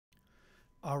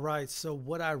All right, so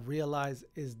what I realize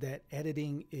is that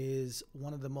editing is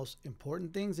one of the most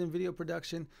important things in video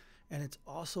production, and it's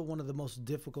also one of the most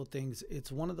difficult things.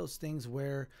 It's one of those things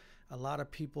where a lot of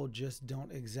people just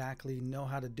don't exactly know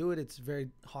how to do it. It's very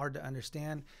hard to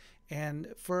understand,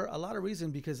 and for a lot of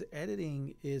reasons, because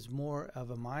editing is more of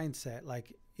a mindset.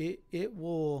 Like it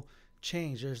will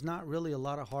change. There's not really a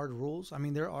lot of hard rules. I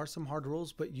mean, there are some hard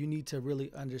rules, but you need to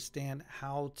really understand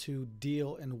how to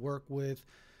deal and work with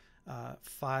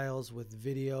files, with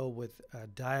video, with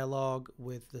dialogue,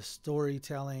 with the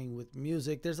storytelling, with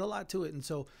music. There's a lot to it. And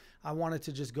so I wanted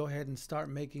to just go ahead and start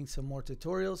making some more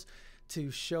tutorials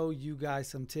to show you guys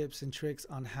some tips and tricks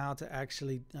on how to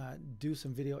actually do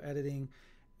some video editing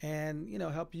and,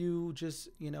 help you just,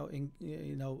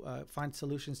 find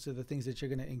solutions to the things that you're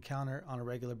going to encounter on a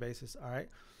regular basis. All right.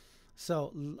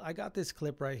 So I got this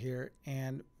clip right here,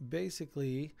 and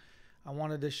basically I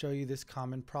wanted to show you this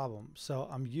common problem. So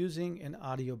I'm using an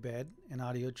audio bed, an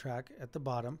audio track at the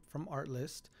bottom from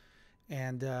Artlist.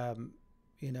 And,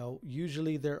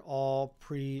 usually they're all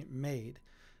pre-made.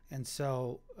 And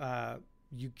so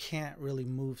you can't really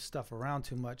move stuff around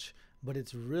too much, but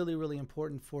it's really, really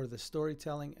important for the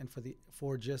storytelling and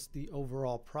for just the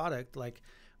overall product, like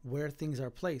where things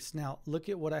are placed. Now, look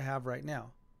at what I have right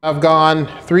now. I've gone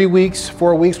 3 weeks,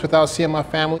 4 weeks without seeing my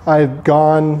family. I've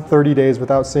gone 30 days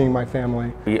without seeing my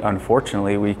family.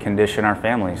 Unfortunately, we condition our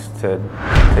families to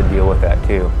deal with that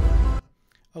too.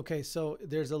 Okay, so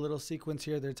there's a little sequence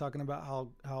here. They're talking about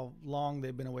how long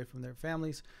they've been away from their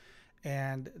families.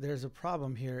 And there's a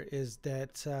problem here is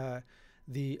that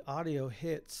the audio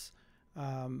hits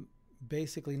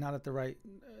basically not at the right,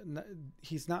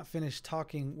 he's not finished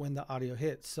talking when the audio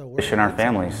hits. So we're Condition our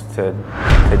families to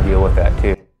deal with that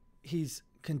too. He's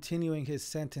continuing his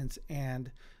sentence,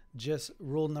 and just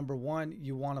rule number one,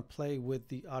 you want to play with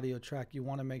the audio track. You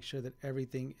want to make sure that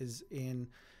everything is in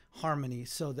harmony.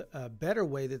 So the better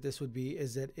way that this would be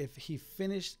is that if he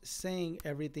finished saying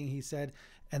everything he said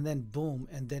and then boom,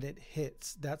 and then it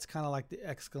hits, that's kind of like the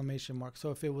exclamation mark. So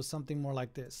if it was something more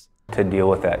like this. To deal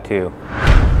with that too.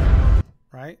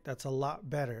 Right? That's a lot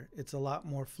better. It's a lot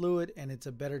more fluid, and it's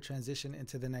a better transition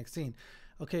into the next scene.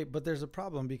 Okay, but there's a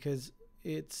problem because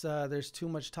it's there's too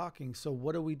much talking. So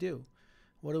what do we do?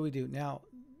 What do we do? Now,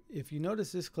 if you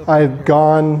notice this clip, I've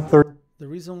gone 30. The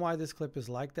reason why this clip is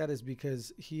like that is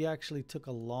because he actually took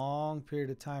a long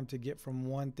period of time to get from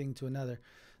one thing to another.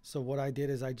 So what I did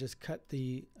is I just cut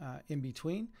the in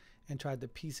between and tried to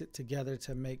piece it together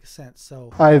to make sense.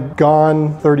 So I've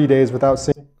gone 30 days without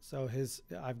seeing. So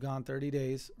I've gone 30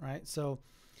 days, right? So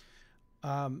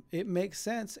it makes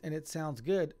sense and it sounds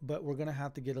good, but we're gonna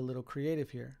have to get a little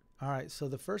creative here. All right, so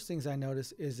the first things I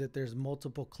notice is that there's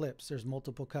multiple clips, there's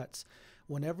multiple cuts.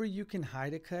 Whenever you can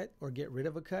hide a cut or get rid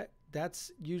of a cut,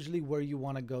 that's usually where you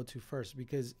wanna go to first,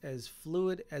 because as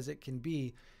fluid as it can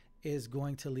be is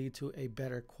going to lead to a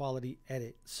better quality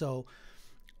edit. So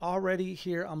already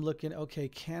here I'm looking, okay,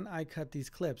 can I cut these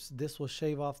clips? This will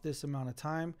shave off this amount of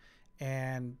time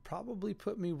and probably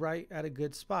put me right at a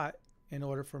good spot in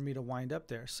order for me to wind up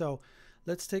there. So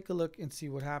let's take a look and see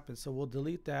what happens. So we'll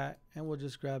delete that and we'll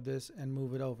just grab this and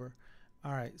move it over.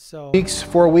 All right, so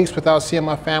 4 weeks without seeing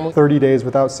my family. 30 days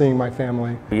without seeing my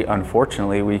family.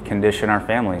 Unfortunately, we condition our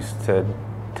families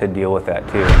to deal with that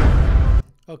too.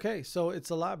 Okay, so it's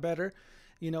a lot better.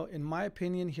 In my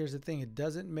opinion, here's the thing. It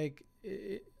doesn't make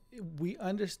we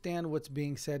understand what's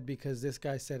being said because this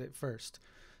guy said it first.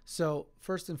 So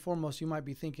first and foremost, you might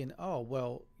be thinking, oh,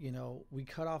 well, we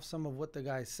cut off some of what the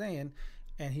guy's saying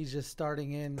and he's just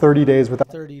starting in 30 days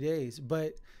without 30 days.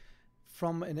 But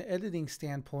from an editing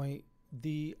standpoint,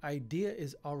 the idea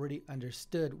is already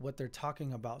understood what they're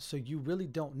talking about. So you really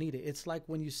don't need it. It's like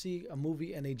when you see a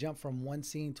movie and they jump from one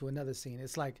scene to another scene.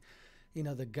 It's like,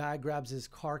 the guy grabs his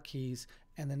car keys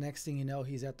and the next thing you know,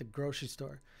 he's at the grocery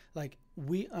store. Like,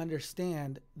 we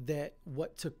understand that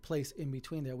what took place in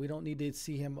between there. We don't need to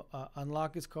see him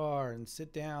unlock his car and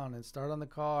sit down and start on the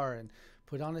car and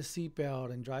put on his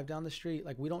seatbelt and drive down the street.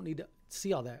 Like, we don't need to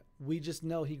see all that. We just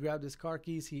know he grabbed his car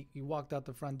keys. He walked out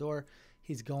the front door.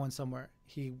 He's going somewhere.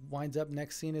 He winds up,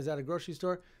 next scene is at a grocery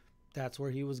store. That's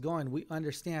where he was going. We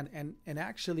understand. And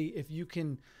actually, if you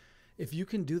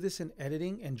can do this in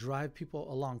editing and drive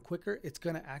people along quicker, it's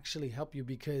going to actually help you,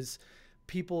 because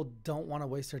people don't want to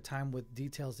waste their time with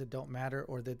details that don't matter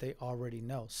or that they already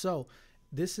know. So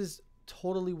this is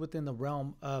totally within the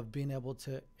realm of being able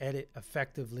to edit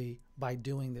effectively by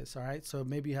doing this. All right. So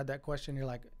maybe you had that question. You're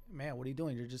like, man, what are you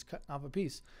doing? You're just cutting off a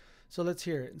piece. So let's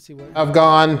hear it and see what. I've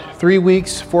gone 3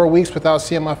 weeks, 4 weeks without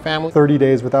seeing my family. 30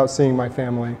 days without seeing my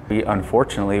family.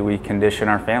 Unfortunately, we condition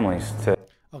our families to.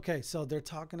 Okay, so they're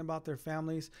talking about their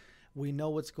families. We know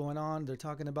what's going on. They're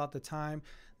talking about the time.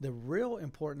 The real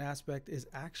important aspect is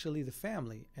actually the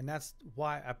family. And that's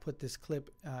why I put this clip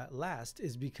last,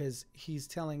 is because he's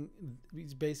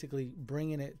basically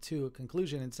bringing it to a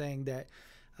conclusion and saying that,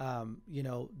 you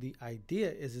know, the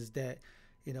idea is that,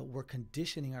 you know, we're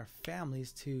conditioning our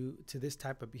families to this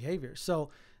type of behavior. So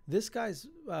this guy's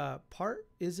part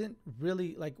isn't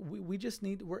really like,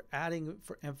 we're adding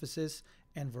for emphasis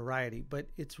and variety, but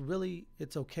it's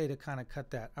okay to kind of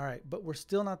cut that. All right, but we're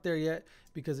still not there yet,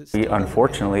 because it's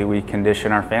Unfortunately, we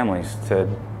condition our families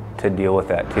to deal with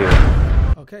that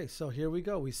too. Okay, so here we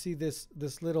go. We see this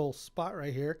little spot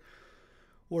right here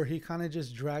where he kind of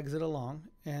just drags it along,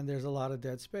 and there's a lot of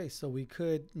dead space. So we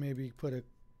could maybe put a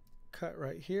cut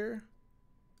right here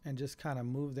and just kind of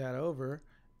move that over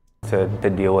To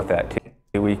deal with that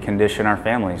too. We condition our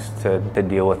families to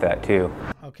deal with that too.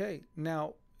 Okay,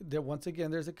 now once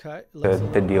again, there's a cut.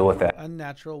 To deal with that.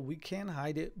 Unnatural. We can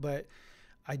hide it, but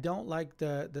I don't like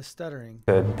the stuttering.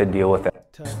 To deal with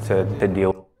that. To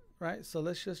deal. Right, so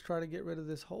let's just try to get rid of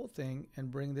this whole thing and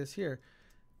bring this here.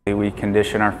 We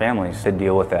condition our families to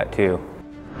deal with that too.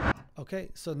 Okay,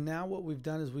 so now what we've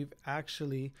done is we've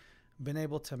actually been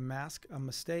able to mask a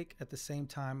mistake at the same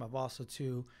time of also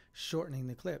shortening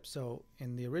the clip. So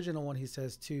in the original one, he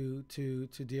says to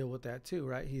deal with that too,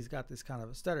 right? He's got this kind of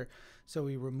a stutter. So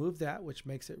we remove that, which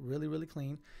makes it really, really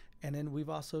clean. And then we've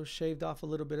also shaved off a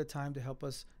little bit of time to help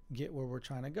us get where we're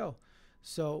trying to go.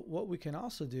 So what we can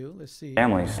also do, let's see.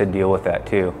 Families to deal with that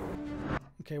too.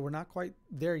 Okay, we're not quite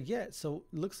there yet. So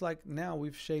it looks like now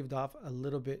we've shaved off a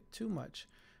little bit too much.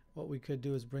 What we could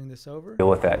do is bring this over. Deal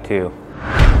with that too.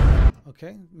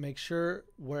 Okay, make sure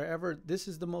wherever, this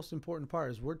is the most important part,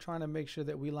 is we're trying to make sure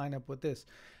that we line up with this.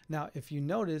 Now, if you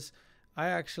notice, I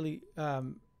actually,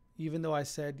 even though I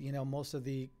said, you know, most of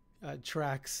the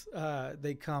tracks,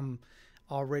 they come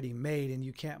already made and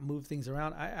you can't move things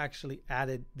around, I actually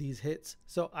added these hits.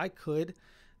 So I could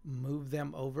move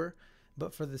them over,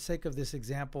 but for the sake of this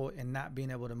example and not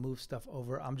being able to move stuff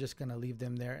over, I'm just going to leave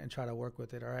them there and try to work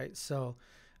with it.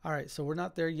 All right, so we're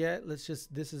not there yet. This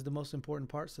is the most important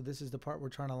part. So this is the part we're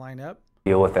trying to line up.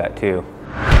 Deal with that too.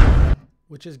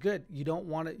 Which is good. You don't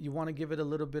want it. You want to give it a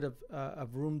little bit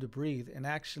of room to breathe. And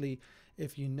actually,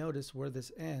 if you notice where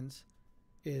this ends,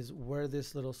 is where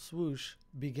this little swoosh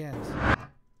begins.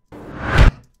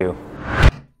 Two.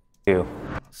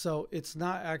 So it's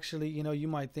not actually, you know, you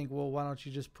might think, well, why don't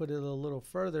you just put it a little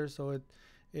further so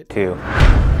it Two.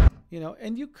 You know,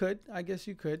 and you could, I guess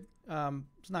you could.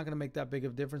 It's not going to make that big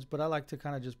of a difference, but I like to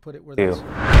kind of just put it where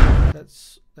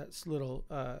that's little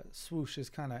swoosh is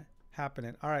kind of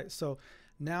happening. All right, so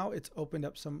now it's opened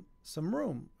up some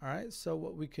room. All right, so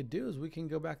what we could do is we can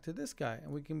go back to this guy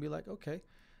and we can be like, okay,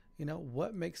 you know,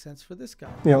 what makes sense for this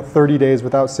guy? You know, 30 days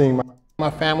without seeing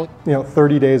My family. you know,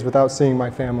 30 days without seeing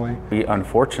my family. We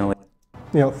unfortunately.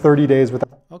 You know, 30 days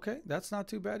without. Okay, that's not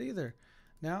too bad either.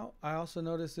 Now, I also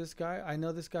noticed this guy. I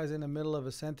know this guy's in the middle of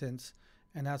a sentence,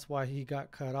 and that's why he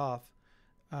got cut off.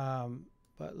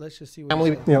 But let's just see what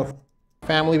Family. he said. You know,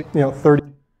 family. You know, 30.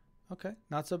 Okay,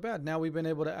 not so bad. Now we've been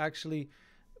able to actually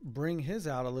bring his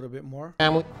out a little bit more,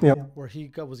 Family. You know, where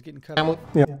he was getting cut Family.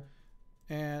 off. you know,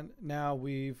 And now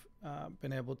we've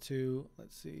been able to,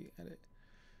 let's see, edit,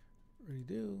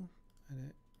 redo,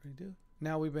 edit, redo.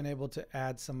 Now we've been able to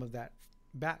add some of that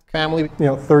back. Family. you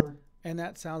know, 30. And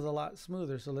that sounds a lot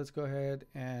smoother. So let's go ahead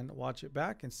and watch it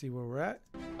back and see where we're at.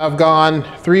 I've gone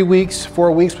 3 weeks,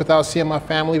 4 weeks without seeing my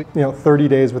family. You know, 30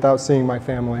 days without seeing my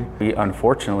family.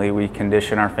 Unfortunately, we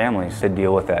condition our families to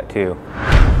deal with that too.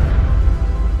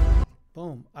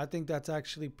 Boom. I think that's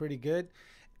actually pretty good.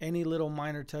 Any little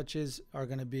minor touches are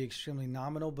going to be extremely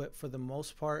nominal, but for the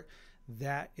most part,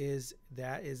 that is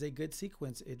a good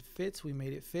sequence. It fits. We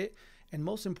made it fit. And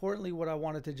most importantly, what I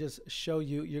wanted to just show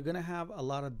you, you're going to have a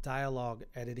lot of dialogue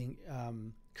editing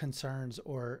concerns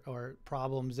or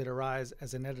problems that arise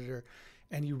as an editor.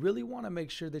 And you really want to make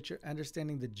sure that you're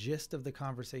understanding the gist of the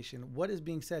conversation, what is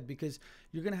being said, because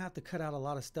you're going to have to cut out a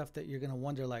lot of stuff that you're going to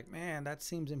wonder, like, man, that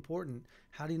seems important.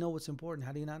 How do you know what's important?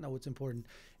 How do you not know what's important?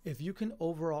 If you can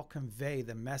overall convey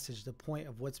the message, the point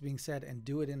of what's being said, and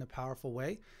do it in a powerful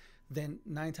way, then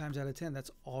 9 times out of 10,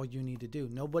 that's all you need to do.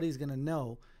 Nobody's going to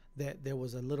know that there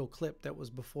was a little clip that was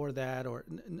before that, or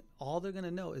all they're going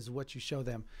to know is what you show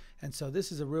them. And so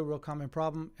this is a real common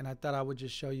problem, and I thought I would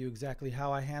just show you exactly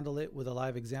how I handle it with a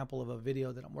live example of a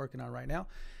video that I'm working on right now.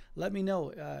 Let me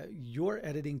know your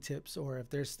editing tips, or if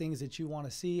there's things that you want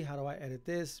to see. How do I edit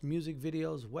this? Music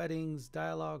videos, weddings,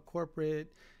 dialogue,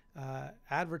 corporate,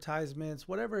 advertisements,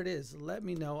 whatever it is, let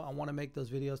me know. I want to make those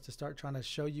videos to start trying to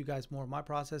show you guys more of my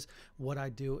process, what I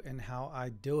do and how I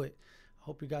do it.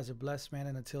 Hope you guys are blessed, man.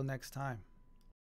 And until next time.